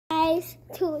guys,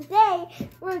 today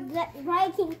we're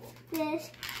writing this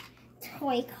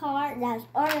toy car that's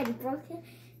already broken.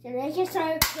 So let's just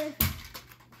start with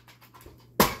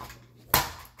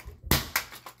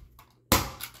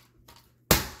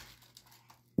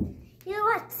you know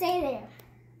what? Stay there.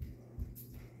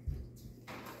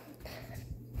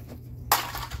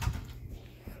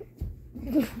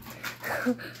 His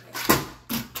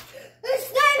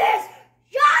name is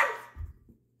John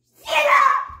Cena!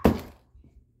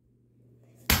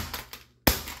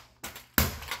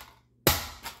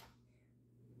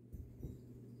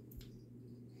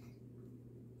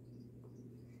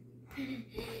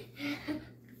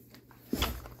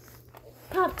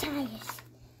 Pop tires.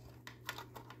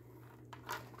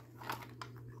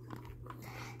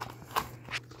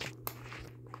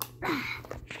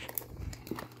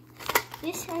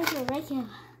 This is a regular.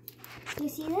 You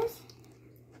see this?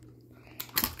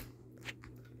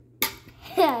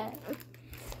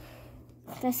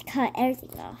 Let's cut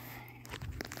everything off.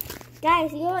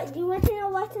 Guys, you want to know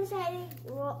what's inside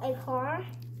a car?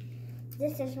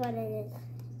 This is what it is.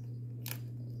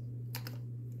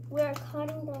 We're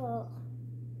cutting the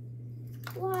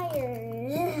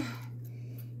wires.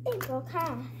 It broke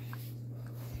off.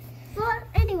 But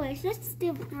anyways, let's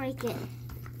still break it.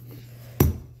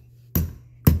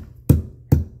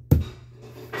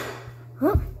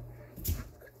 Huh?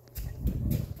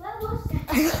 What was that?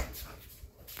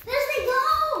 There's a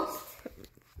ghost!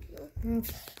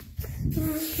 Let's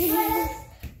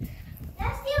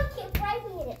still keep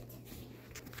breaking it.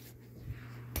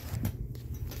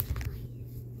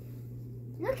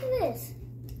 Look at this.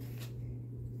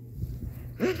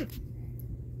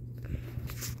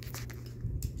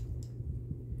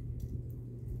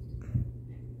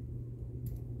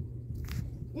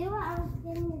 Do what I was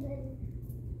getting ready.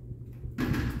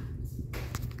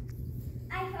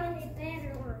 I found a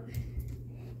better one.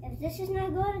 If this is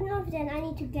not good enough, then I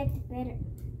need to get the better.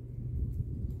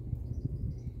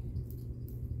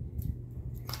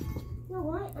 You know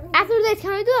what? After this,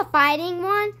 can we do a fighting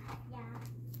one?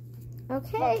 Yeah.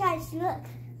 Okay. Hey guys, look.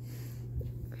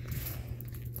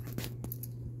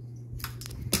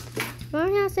 Well,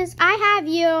 now since I have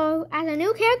you as a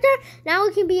new character, now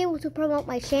we can be able to promote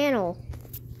my channel.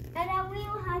 And then we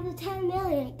will have the 10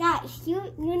 million. Guys, you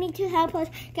need to help us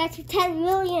get to 10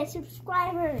 million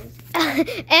subscribers.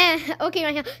 And okay,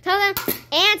 right now, tell them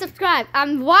and subscribe.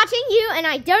 I'm watching you, and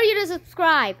I dare you to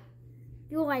subscribe.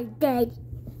 You are dead.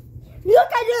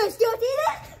 Look at this. Do you see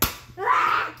this?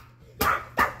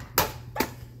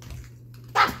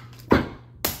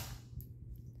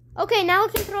 Okay, now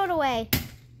we can throw it away.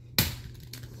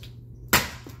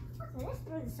 Okay, let's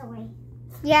throw this away.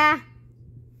 Yeah.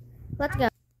 Let's go.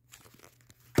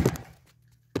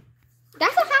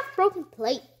 That's a half broken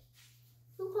plate.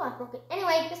 Who half broken?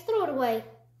 Anyway, just throw it away.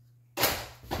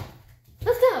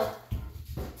 Let's go.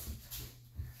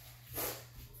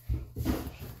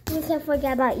 We can't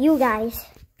forget about you guys.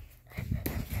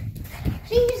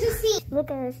 Change the scene.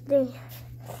 Look at this thing.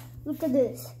 Look at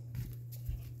this.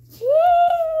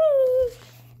 Jeez.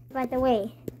 By the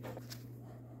way.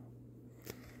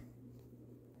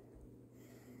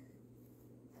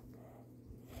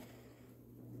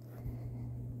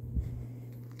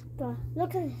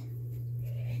 Look at this.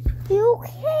 You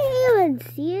can't even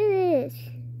see this.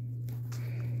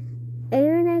 I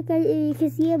don't know if you can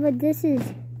see it, but this is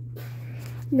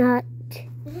not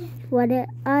what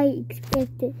I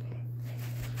expected.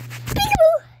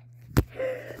 Peekaboo!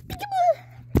 Peekaboo!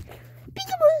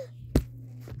 Peekaboo!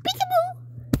 Peekaboo!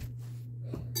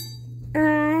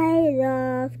 I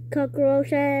love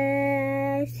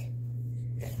cockroaches.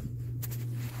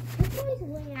 This one is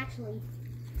winning actually.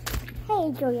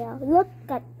 Hey Joel, look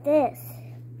at this.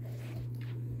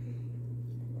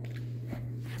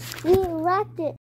 We left it